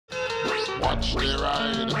Watch me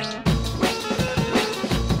ride.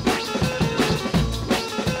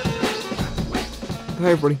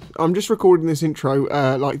 Hey everybody, I'm just recording this intro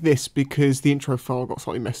like this because the intro file got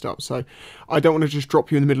slightly messed up, so I don't want to just drop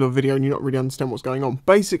you in the middle of a video and you not really understand what's going on.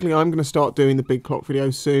 Basically, I'm going to start doing the big clock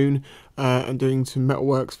videos soon and doing some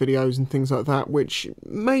metalworks videos and things like that, which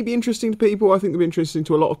may be interesting to people. I think they'll be interesting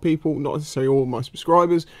to a lot of people, not necessarily all of my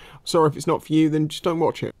subscribers. Sorry if it's not for you, then just don't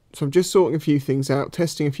watch it. So I'm just sorting a few things out,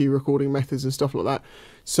 testing a few recording methods and stuff like that,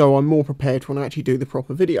 so I'm more prepared when I actually do the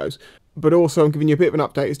proper videos. But also I'm giving you a bit of an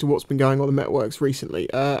update as to what's been going on in Metalworks recently,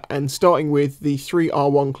 and starting with the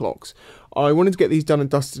 3R1 clocks. I wanted to get these done and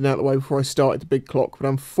dusted out of the way before I started the big clock, but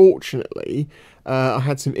unfortunately I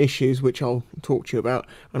had some issues which I'll talk to you about,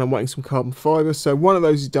 and I'm waiting some carbon fibre, so one of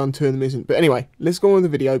those is done, two of them isn't. But anyway, let's go on with the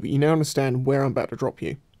video, but you now understand where I'm about to drop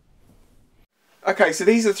you. Okay, so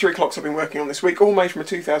these are the three clocks I've been working on this week, all made from a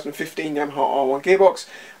 2015 Yamaha R1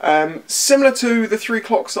 gearbox. Similar to the three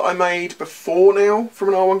clocks that I made before now from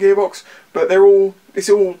an R1 gearbox, but it's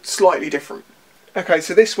all slightly different. Okay,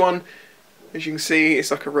 so this one, as you can see, it's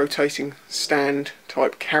like a rotating stand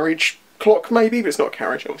type carriage clock maybe, but it's not a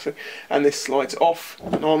carriage obviously. And this slides off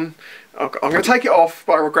and on. I'm going to take it off,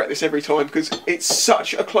 but I regret this every time because it's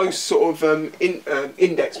such a close sort of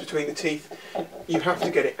index between the teeth. You have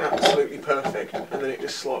to get it absolutely perfect, and then it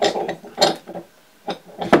just slides on.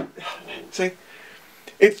 See?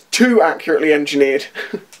 It's too accurately engineered.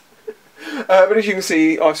 But as you can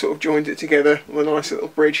see, I've sort of joined it together with a nice little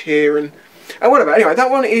bridge here and whatever. Anyway,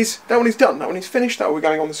 that one is done. That one is finished. That will be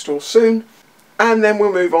going on the store soon. And then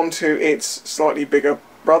we'll move on to its slightly bigger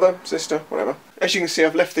brother, sister, whatever. As you can see,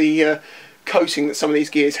 I've left the coating that some of these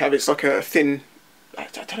gears have. It's like a thin, I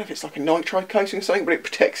don't know if it's like a nitride coating or something, but it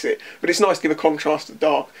protects it. But it's nice to give a contrast to the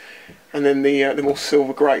dark. And then the more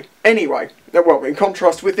silver grey. Anyway, well, in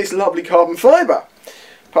contrast with this lovely carbon fibre.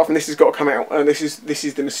 Apart from this has got to come out, and this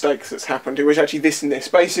is the mistake that's happened. It was actually this and this.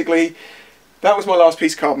 Basically, that was my last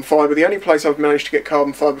piece of carbon fibre. The only place I've managed to get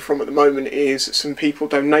carbon fibre from at the moment is some people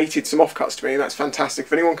donated some offcuts to me, and that's fantastic.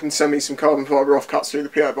 If anyone can send me some carbon fibre offcuts through the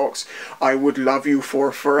PO box, I would love you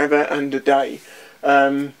for forever and a day.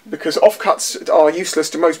 Because offcuts are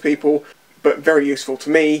useless to most people, but very useful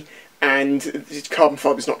to me, and carbon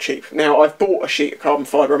fibre is not cheap. Now, I've bought a sheet of carbon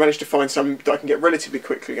fibre. I managed to find some that I can get relatively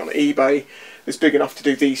quickly on eBay that's big enough to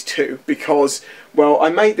do these two, because, well, I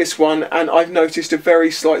made this one and I've noticed a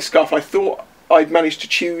very slight scuff. I thought I'd managed to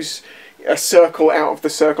choose a circle out of the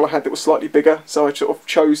circle I had that was slightly bigger, so I sort of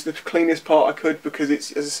chose the cleanest part I could because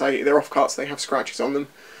it's, as I say, they're offcuts, they have scratches on them.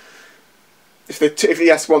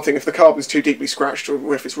 That's one thing, if the carbon's too deeply scratched,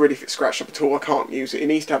 or if it's scratched up at all, I can't use it. It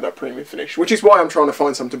needs to have that premium finish, which is why I'm trying to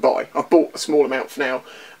find some to buy. I've bought a small amount for now,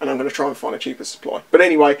 and I'm going to try and find a cheaper supply. But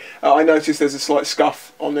anyway, I noticed there's a slight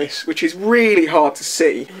scuff on this, which is really hard to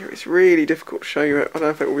see. It's really difficult to show you. I don't know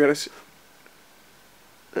if it will be able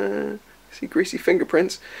to see greasy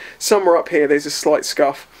fingerprints. Somewhere up here there's a slight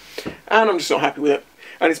scuff, and I'm just not happy with it.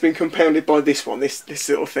 And it's been compounded by this one, this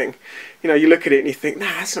little thing. You know, you look at it and you think, nah,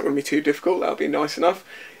 that's not going to be too difficult, that'll be nice enough.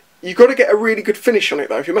 You've got to get a really good finish on it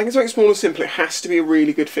though. If you're making something small and simple, it has to be a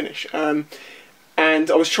really good finish. And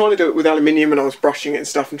I was trying to do it with aluminium, and I was brushing it and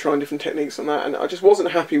stuff and trying different techniques on that, and I just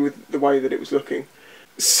wasn't happy with the way that it was looking.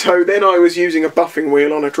 So then I was using a buffing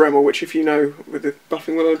wheel on a Dremel, which, if you know, with the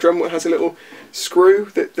buffing wheel on a Dremel, it has a little screw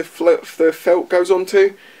that the felt goes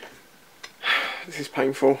onto. This is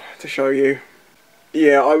painful to show you.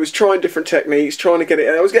 Yeah, I was trying different techniques, trying to get it.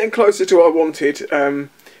 I was getting closer to what I wanted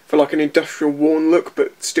for like an industrial worn look,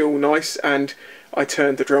 but still nice. And I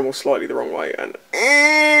turned the Dremel slightly the wrong way, and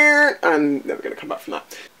never going to come back from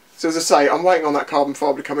that. So as I say, I'm waiting on that carbon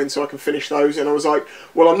fibre to come in so I can finish those. And I was like,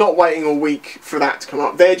 well, I'm not waiting all week for that to come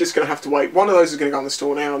up. They're just going to have to wait. One of those is going to go on the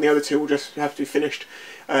store now, and the other two will just have to be finished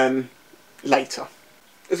later.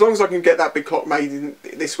 As long as I can get that big clock made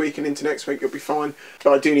this week and into next week, it'll be fine.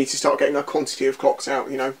 But I do need to start getting a quantity of clocks out,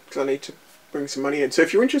 you know, because I need to bring some money in. So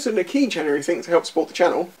if you're interested in a keychain or anything to help support the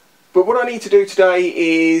channel. But what I need to do today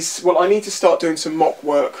is, well, I need to start doing some mock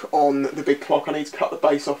work on the big clock. I need to cut the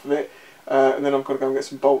base off of it, and then I've got to go and get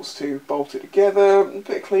some bolts to bolt it together, a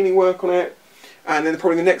bit of cleaning work on it. And then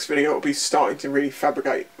probably the next video will be starting to really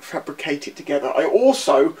fabricate it together. I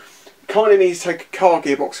also kind of need to take a car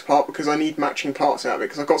gearbox apart because I need matching parts out of it,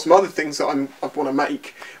 because I've got some other things that I want to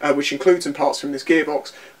make, which include some parts from this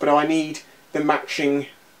gearbox, but I need the matching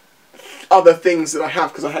other things that I have,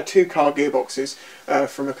 because I had two car gearboxes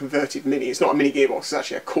from a converted Mini. It's not a Mini gearbox, it's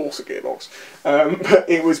actually a Corsa gearbox, but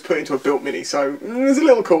it was put into a built Mini, so it's a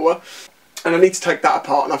little cooler. and I need to take that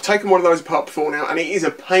apart, and I've taken one of those apart before now, and it is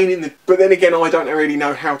a pain in the... But then again, I don't really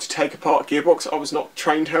know how to take apart a gearbox. I was not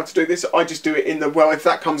trained how to do this. I just do it in the, well, if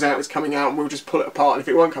that comes out, it's coming out, and we'll just pull it apart, and if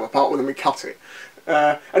it won't come apart, well, then we cut it.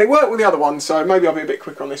 And it worked with the other one, so maybe I'll be a bit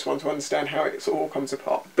quicker on this one to understand how it sort of all comes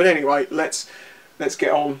apart. But anyway, let's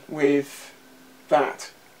get on with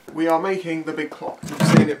that. We are making the big clock. You've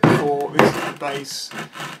seen it before. This is the base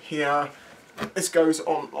here. This goes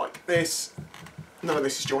on like this. None of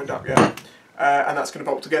this is joined up yet, and that's going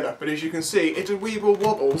to bolt together. But as you can see, it a wee bit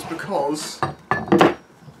wobbles because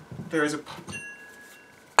there is a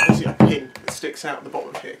pin that sticks out at the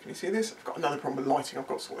bottom here. Can you see this? I've got another problem with lighting I've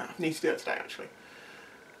got to sort out. I need to do it today actually.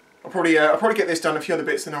 I'll probably get this done, a few other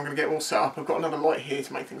bits, and then I'm going to get them all set up. I've got another light here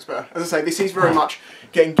to make things better. As I say, this is very much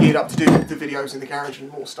getting geared up to do the videos in the garage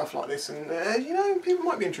and more stuff like this, and you know, people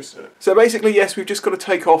might be interested in it. So basically, yes, we've just got to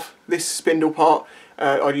take off this spindle part.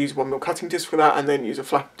 I'd use a 1mm cutting disc for that, and then use a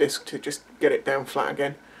flat disc to just get it down flat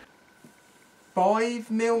again.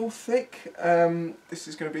 5mm thick. This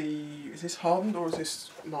is going to be, is this hardened or is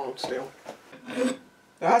this mild steel?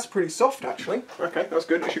 That's pretty soft actually. Okay, that's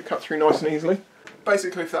good. It should cut through nice and easily.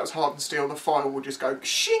 Basically, if that was hardened steel, the file will just go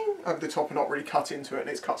shing over the top and not really cut into it, and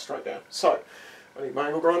it's cut straight down. So, I need my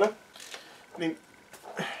angle grinder. I need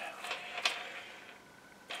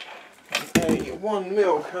a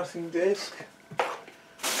 1mm cutting disc.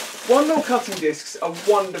 1mm cutting discs are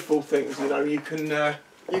wonderful things. You know, you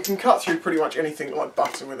can cut through pretty much anything like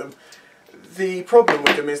butter with them. The problem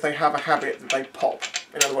with them is they have a habit that they pop.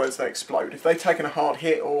 In other words, they explode. If they've taken a hard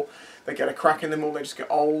hit or they get a crack in them or they just get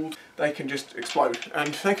old, they can just explode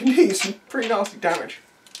and they can do some pretty nasty damage.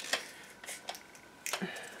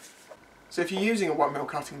 So if you're using a 1mm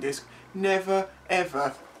cutting disc, never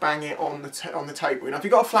ever bang it on the table. Now, if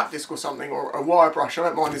you've got a flat disc or something, or a wire brush, I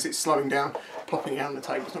don't mind as it's slowing down, popping it down the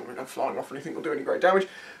table. It's not going to go flying off or anything or do any great damage.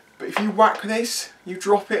 But if you whack this, you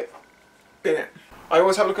drop it, bin it. I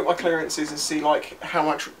always have a look at my clearances and see like how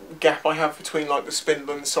much gap I have between like the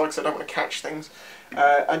spindle and the side, because I don't want to catch things,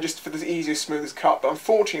 and just for the easiest, smoothest cut. But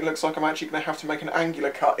unfortunately, it looks like I'm actually going to have to make an angular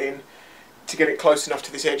cut in to get it close enough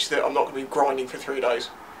to this edge that I'm not going to be grinding for 3 days.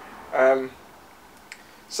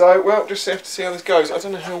 So, well, just have to see how this goes. I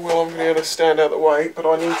don't know how well I'm going to be able to stand out of the way, but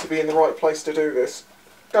I need to be in the right place to do this.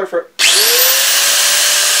 Go for it.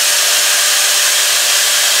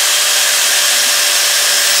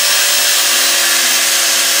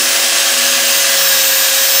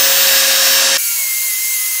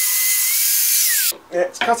 Yeah,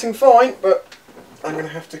 it's cutting fine, but I'm going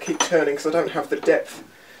to have to keep turning because I don't have the depth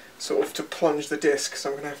sort of to plunge the disc,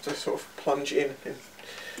 so I'm going to have to sort of plunge in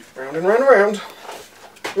round and round and round.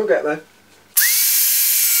 We'll get there.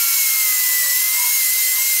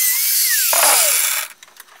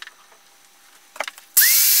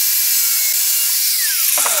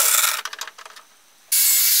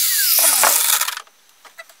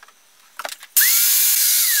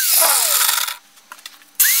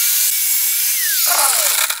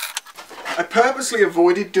 I purposely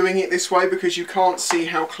avoided doing it this way because you can't see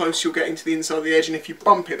how close you're getting to the inside of the edge, and if you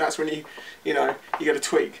bump it, that's when you get a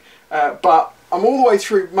tweak. But I'm all the way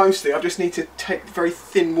through mostly. I just need to take very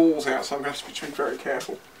thin walls out, so I'm going to have to be very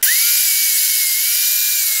careful.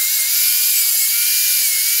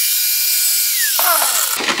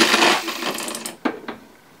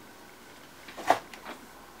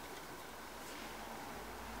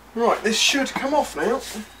 Right, this should come off now.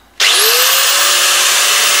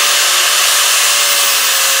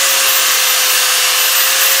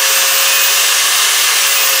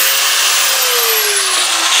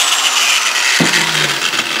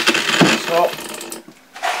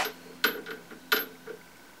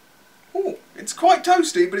 Oh, it's quite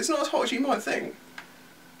toasty, but it's not as hot as you might think.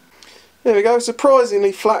 There we go,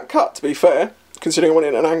 surprisingly flat cut to be fair, considering I went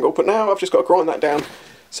in at an angle, but now I've just got to grind that down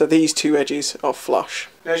so these two edges are flush.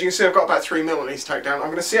 Now, as you can see, I've got about 3mm I need to take down. I'm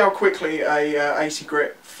going to see how quickly a 80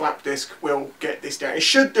 grit flap disc will get this down. It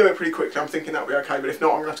should do it pretty quickly, I'm thinking that'll be okay, but if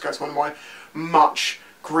not, I'm going to have to go to one of my much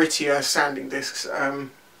grittier sanding discs.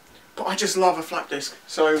 But I just love a flap disc,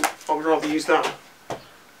 so I would rather use that.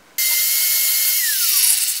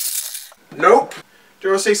 Nope! Do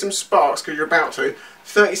you want to see some sparks? Because you're about to.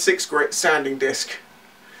 36 grit sanding disc.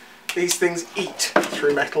 These things eat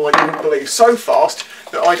through metal like you wouldn't believe. So fast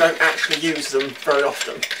that I don't actually use them very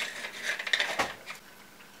often.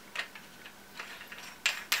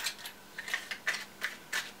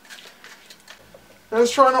 Now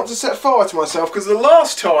let's try not to set fire to myself, because the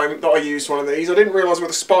last time that I used one of these I didn't realise where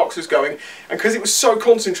the sparks was going, and because it was so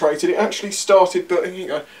concentrated it actually started burning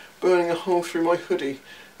a hole through my hoodie.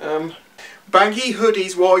 Baggy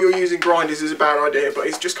hoodies while you're using grinders is a bad idea, but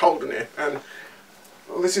it's just cold in here, and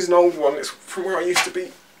Well, this is an old one. It's from where I used to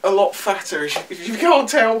be a lot fatter, if you can't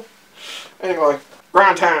tell. Anyway,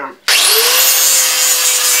 grind time.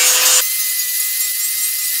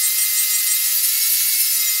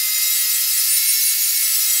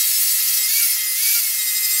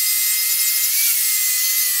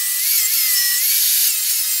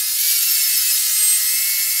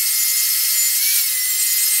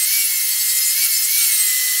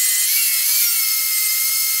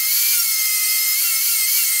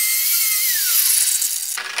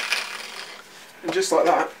 And just like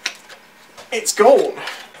that, it's gone.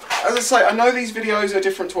 As I say, I know these videos are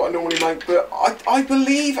different to what I normally make, but I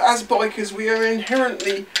believe as bikers we are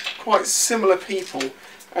inherently quite similar people,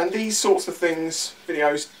 and these sorts of things,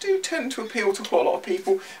 videos, do tend to appeal to quite a lot of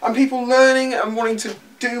people, and people learning and wanting to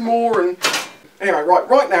do more. And anyway,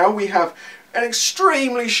 right now we have an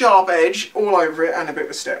extremely sharp edge all over it and a bit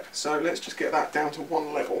of a step, so let's just get that down to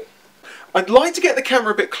one level. I'd like to get the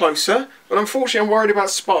camera a bit closer, but unfortunately I'm worried about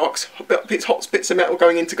sparks, hot bits of metal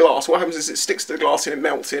going into glass. What happens is it sticks to the glass and it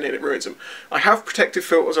melts in and it ruins them. I have protective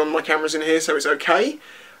filters on my cameras in here, so it's okay,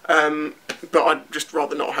 but I'd just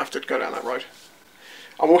rather not have to go down that road.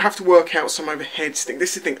 I will have to work out some overheads thing.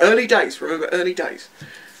 This is the thing, early days, remember, early days.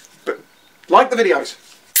 But like the videos.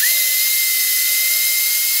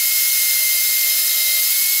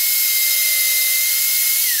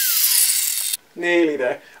 Nearly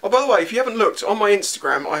there. Oh, by the way, if you haven't looked, on my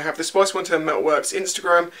Instagram I have the Spicy110 Metal Works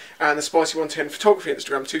Instagram and the Spicy110 Photography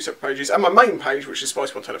Instagram, 2 separate pages, and my main page, which is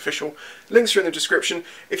Spicy110 Official. Links are in the description.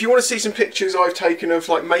 If you want to see some pictures I've taken of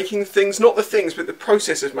like making things, not the things, but the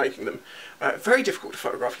process of making them. Very difficult to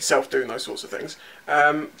photograph yourself doing those sorts of things,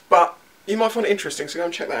 but you might find it interesting, so go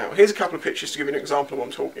and check that out. Here's a couple of pictures to give you an example of what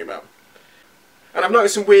I'm talking about. And I've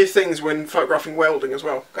noticed some weird things when photographing welding as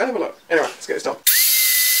well. Go and have a look. Anyway, let's get this done.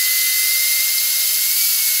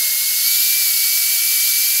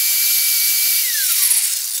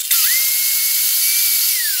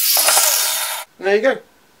 And there you go.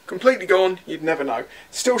 Completely gone, you'd never know.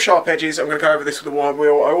 Still sharp edges, I'm going to go over this with a wire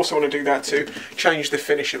wheel. I also want to do that to change the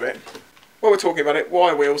finish a bit. While we're talking about it,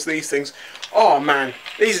 wire wheels, these things, oh man,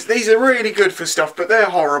 these are really good for stuff, but they're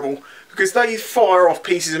horrible because they fire off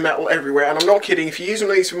pieces of metal everywhere, and I'm not kidding, if you use one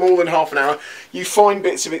of these for more than half an hour, you find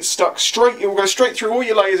bits of it stuck straight, it will go straight through all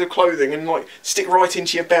your layers of clothing and like stick right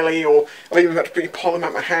into your belly, or I've even had to pull them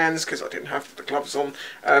out my hands because I didn't have the gloves on.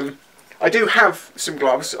 I do have some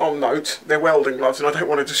gloves, on note, they're welding gloves and I don't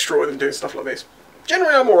want to destroy them doing stuff like this.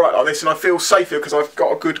 Generally I'm alright like this and I feel safer because I've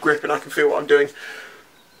got a good grip and I can feel what I'm doing.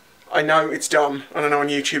 I know it's dumb, and I know on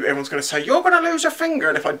YouTube everyone's going to say, you're going to lose a finger,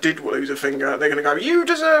 and if I did lose a finger, they're going to go, you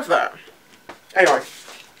deserve that. Anyway.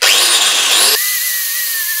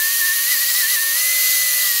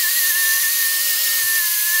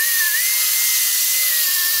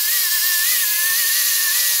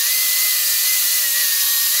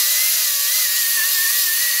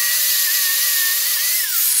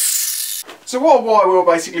 So what a wire wheel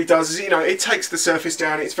basically does is, you know, it takes the surface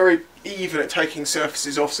down, it's very even at taking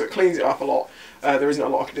surfaces off, so it cleans it up a lot. There isn't a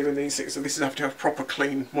lot I can do in these things, so this is have to have proper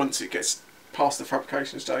clean once it gets past the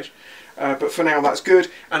fabrication stage. But for now that's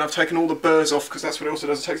good, and I've taken all the burrs off, because that's what it also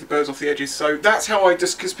does, it takes the burrs off the edges. So that's how I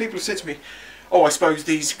just, because people have said to me, oh, I suppose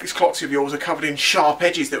these clocks of yours are covered in sharp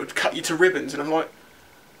edges that would cut you to ribbons, and I'm like,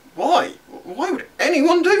 why? Why would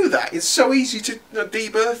anyone do that? It's so easy to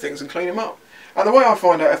deburr things and clean them up. And the way I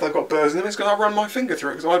find out if they've got burrs in them is because I run my finger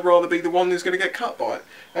through it, because I'd rather be the one who's going to get cut by it.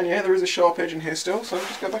 And yeah, there is a sharp edge in here still, so I'll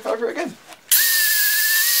just go back over it again.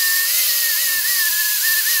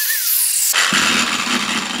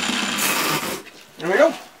 There we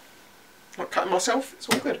go. Not cutting myself, it's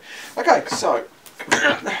all good. Okay, so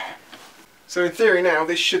in theory now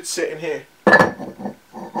this should sit in here.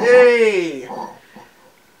 Yay!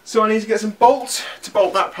 So I need to get some bolts to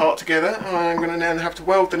bolt that part together, and I'm going to then have to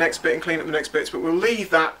weld the next bit and clean up the next bits, but we'll leave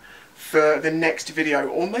that for the next video,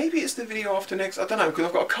 or maybe it's the video after next, I don't know, because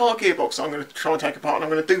I've got a car gearbox that I'm going to try and take apart, and I'm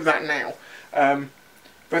going to do that now.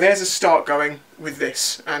 But there's a start going with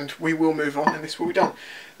this, and we will move on and this will be done.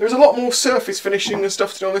 There's a lot more surface finishing and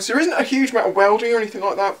stuff to do on this. There isn't a huge amount of welding or anything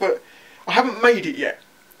like that, but I haven't made it yet.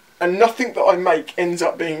 And nothing that I make ends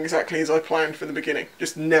up being exactly as I planned from the beginning.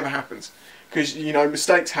 Just never happens. Because, you know,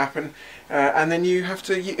 mistakes happen, and then you have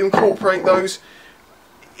to incorporate those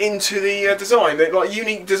into the design. They're like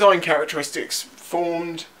unique design characteristics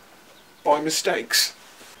formed by mistakes.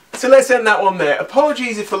 So let's end that one there.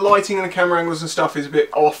 Apologies if the lighting and the camera angles and stuff is a bit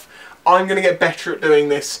off. I'm going to get better at doing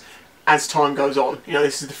this as time goes on. You know,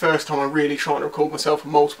 this is the first time I'm really trying to record myself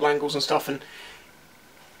from multiple angles and stuff, and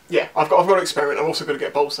yeah, I've got to experiment. I've also got to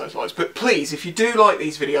get bolts to those lights. But please, if you do like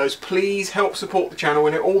these videos, please help support the channel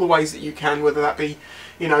in all the ways that you can, whether that be,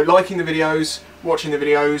 you know, liking the videos, watching the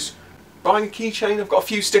videos, buying a keychain. I've got a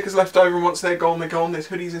few stickers left over, and once they're gone, they're gone. There's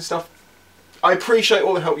hoodies and stuff. I appreciate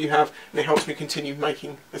all the help you have, and it helps me continue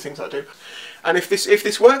making the things I do. And if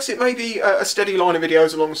this works, it may be a steady line of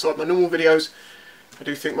videos alongside my normal videos. I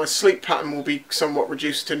do think my sleep pattern will be somewhat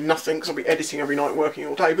reduced to nothing, because I'll be editing every night, working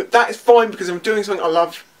all day. But that is fine, because I'm doing something I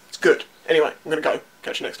love. It's good. Anyway, I'm going to go.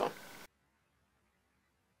 Catch you next time.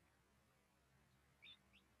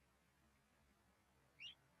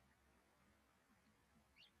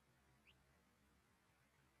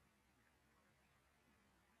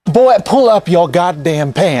 Boy, pull up your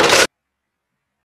goddamn pants.